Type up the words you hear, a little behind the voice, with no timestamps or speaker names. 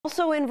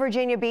Also in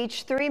Virginia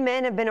Beach, 3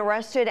 men have been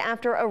arrested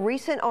after a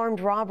recent armed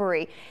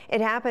robbery.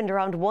 It happened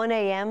around 1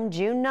 a.m.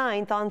 June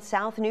 9th on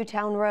South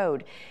Newtown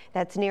Road.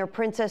 That's near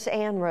Princess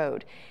Anne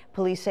Road.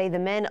 Police say the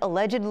men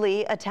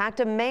allegedly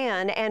attacked a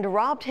man and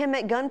robbed him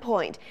at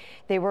gunpoint.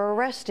 They were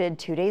arrested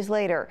 2 days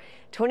later.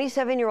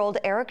 27-year-old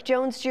Eric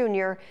Jones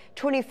Jr.,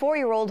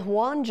 24-year-old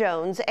Juan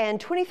Jones,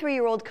 and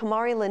 23-year-old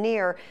Kamari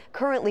Lanier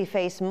currently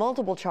face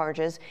multiple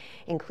charges,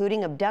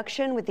 including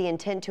abduction with the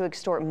intent to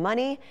extort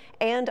money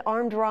and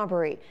armed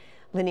robbery.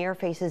 Lanier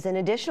faces an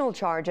additional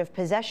charge of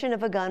possession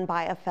of a gun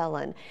by a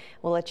felon.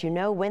 We'll let you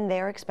know when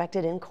they're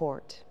expected in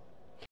court.